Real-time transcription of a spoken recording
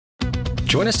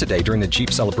Join us today during the Jeep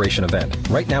Celebration event.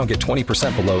 Right now, get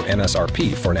 20% below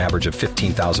MSRP for an average of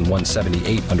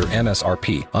 $15,178 under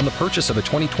MSRP on the purchase of a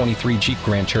 2023 Jeep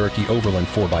Grand Cherokee Overland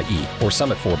 4xE or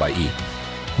Summit 4xE.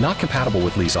 Not compatible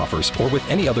with lease offers or with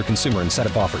any other consumer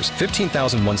incentive offers.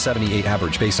 $15,178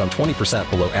 average based on 20%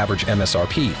 below average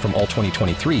MSRP from all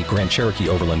 2023 Grand Cherokee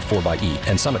Overland 4xE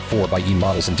and Summit 4xE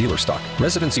models in dealer stock.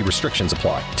 Residency restrictions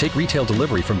apply. Take retail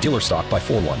delivery from dealer stock by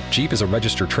 4/1. Jeep is a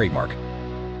registered trademark.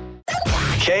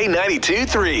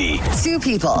 K92-3. Two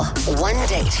people, one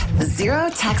date,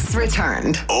 0 texts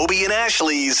returned. Obie and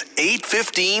Ashley's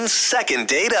 8:15 second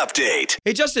date update.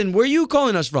 Hey, Justin, where are you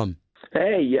calling us from?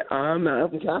 Hey, yeah, I'm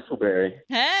out in Castleberry.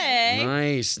 Hey.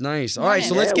 Nice. All right,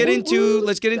 so let's get into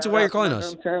why you're calling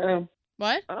us. Hometown.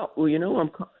 What? Oh, well,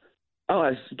 I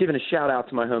was giving a shout out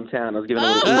to my hometown. I was giving a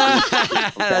little.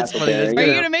 That's funny. That's Are good.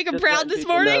 you going to make him proud this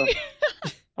morning?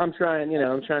 I'm trying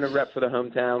to rep for the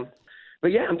hometown.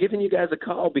 But yeah, I'm giving you guys a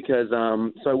call because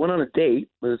so I went on a date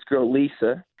with this girl,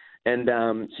 Lisa, and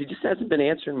she just hasn't been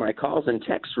answering my calls and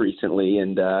texts recently,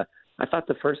 and I thought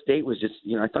the first date was just,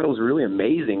 I thought it was really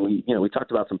amazing. We talked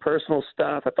about some personal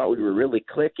stuff. I thought we were really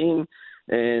clicking,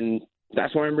 and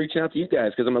that's why I'm reaching out to you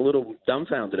guys, because I'm a little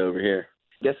dumbfounded over here.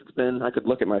 I guess I could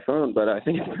look at my phone, but I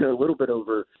think it's been a little bit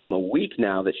over a week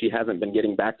now that she hasn't been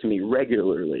getting back to me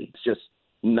regularly. It's just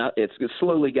it's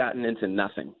slowly gotten into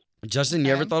nothing. Justin,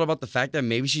 you ever thought about the fact that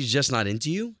maybe she's just not into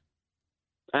you?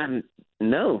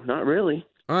 No, not really.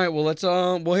 All right, well, let's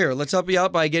help you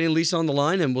out by getting Lisa on the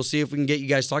line, and we'll see if we can get you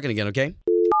guys talking again, okay?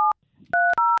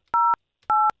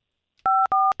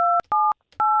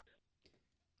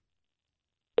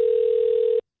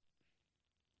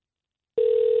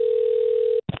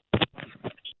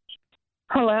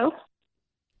 Hello?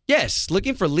 Yes,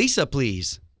 looking for Lisa,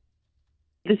 please.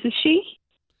 This is she?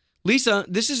 Lisa,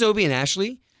 this is Obie and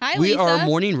Ashley. Hi, We Lisa. are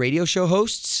morning radio show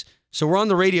hosts. So we're on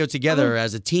the radio together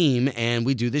as a team, and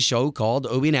we do this show called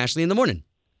Obie and Ashley in the Morning.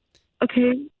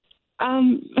 Okay.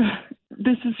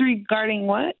 This is regarding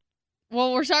what?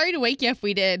 Well, we're sorry to wake you if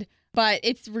we did, but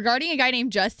it's regarding a guy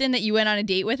named Justin that you went on a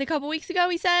date with a couple weeks ago,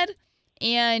 he said.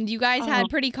 And you guys had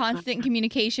pretty constant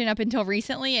communication up until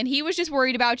recently, and he was just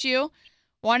worried about you,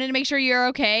 wanted to make sure you're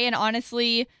okay, and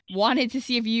honestly wanted to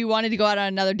see if you wanted to go out on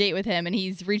another date with him, and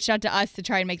he's reached out to us to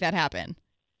try and make that happen.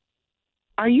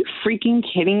 Are you freaking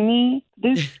kidding me?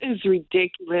 This is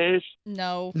ridiculous.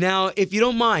 No. Now, if you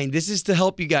don't mind, this is to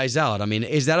help you guys out. I mean,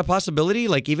 is that a possibility?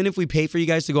 Like, even if we pay for you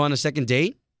guys to go on a second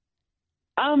date?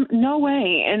 No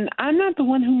way. And I'm not the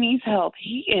one who needs help.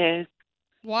 He is.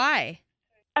 Why?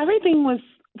 Everything was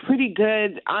pretty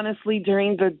good, honestly,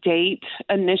 during the date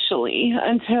initially,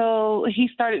 until he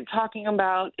started talking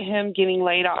about him getting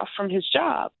laid off from his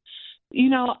job.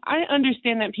 I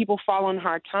understand that people fall on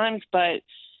hard times, but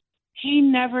he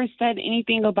never said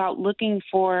anything about looking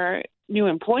for new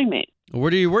employment.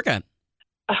 Where do you work at?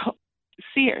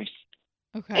 Sears.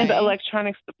 Okay. In the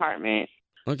electronics department.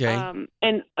 Okay.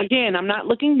 And again, I'm not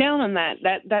looking down on that.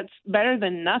 That's better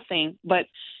than nothing. But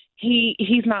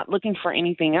he's not looking for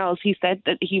anything else. He said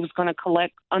that he was going to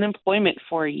collect unemployment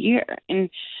for a year.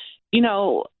 And,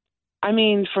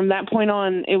 from that point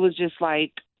on, it was just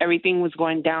like everything was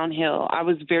going downhill. I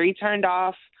was very turned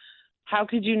off. How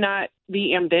could you not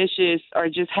be ambitious or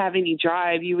just have any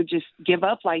drive? You would just give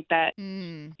up like that,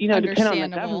 depend on the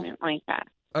government like that.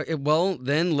 Okay, well,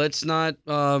 then let's not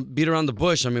beat around the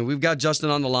bush. I mean, we've got Justin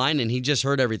on the line, and he just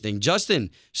heard everything. Justin,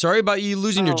 sorry about you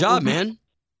losing your job, man.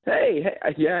 Hey,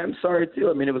 yeah, I'm sorry, too.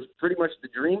 I mean, it was pretty much the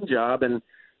dream job, and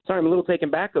sorry, I'm a little taken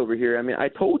back over here. I mean, I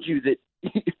told you that,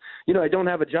 I don't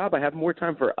have a job. I have more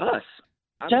time for us.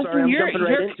 I'm Justin, sorry, I'm jumping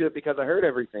right into it because I heard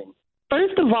everything.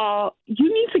 First of all,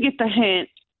 you need to get the hint.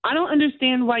 I don't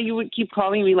understand why you would keep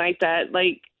calling me like that.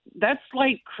 Like, that's,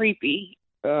 creepy.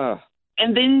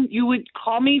 And then you would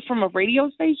call me from a radio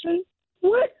station?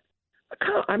 What?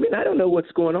 I mean, I don't know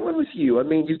what's going on with you. I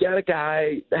mean, you got a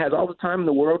guy that has all the time in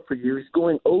the world for you. He's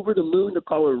going over the moon to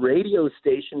call a radio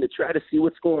station to try to see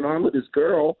what's going on with his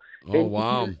girl. Oh,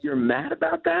 wow. You're mad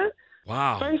about that?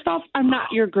 Wow. First off, I'm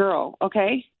not your girl,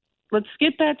 okay? Let's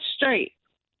get that straight.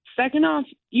 Second off,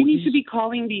 you need to be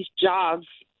calling these jobs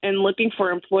and looking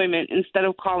for employment instead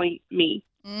of calling me.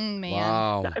 Man.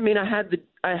 Wow. I mean, I had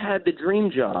the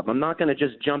dream job. I'm not going to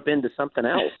just jump into something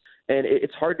else. And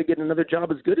it's hard to get another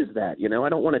job as good as that. I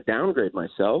don't want to downgrade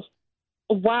myself.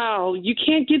 Wow. You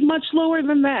can't get much lower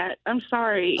than that. I'm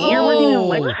sorry. You're working in the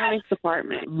electronics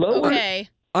department. Lower? Okay.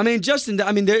 I mean, Justin,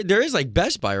 there is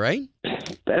Best Buy, right?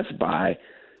 Best Buy?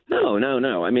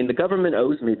 No. I mean, the government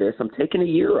owes me this. I'm taking a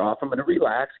year off. I'm going to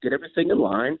relax, get everything in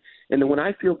line. And then when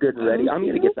I feel good and ready, I'm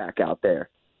going to get back out there.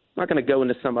 I'm not going to go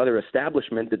into some other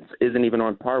establishment that isn't even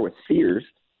on par with Sears.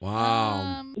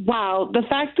 Wow. Wow, the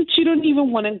fact that you don't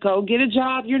even want to go get a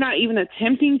job, you're not even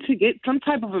attempting to get some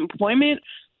type of employment,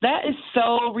 that is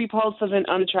so repulsive and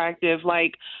unattractive.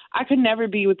 Like, I could never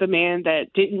be with a man that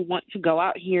didn't want to go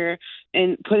out here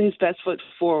and put his best foot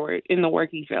forward in the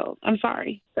working field. I'm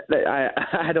sorry.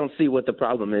 I don't see what the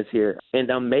problem is here.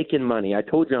 And I'm making money. I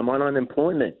told you I'm on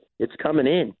unemployment. It's coming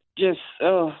in. Just,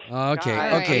 oh. Okay,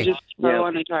 God, okay. I'm just so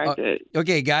unattracted.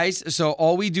 Okay, guys. So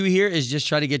all we do here is just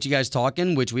try to get you guys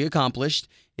talking, which we accomplished.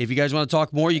 If you guys want to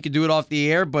talk more, you can do it off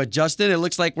the air. But Justin, it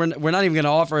looks like we're not even going to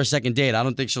offer a second date. I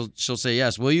don't think she'll say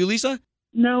yes. Will you, Lisa?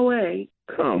 No way.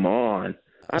 Come on.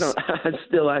 I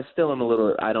still am a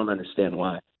little. I don't understand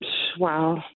why. Wow.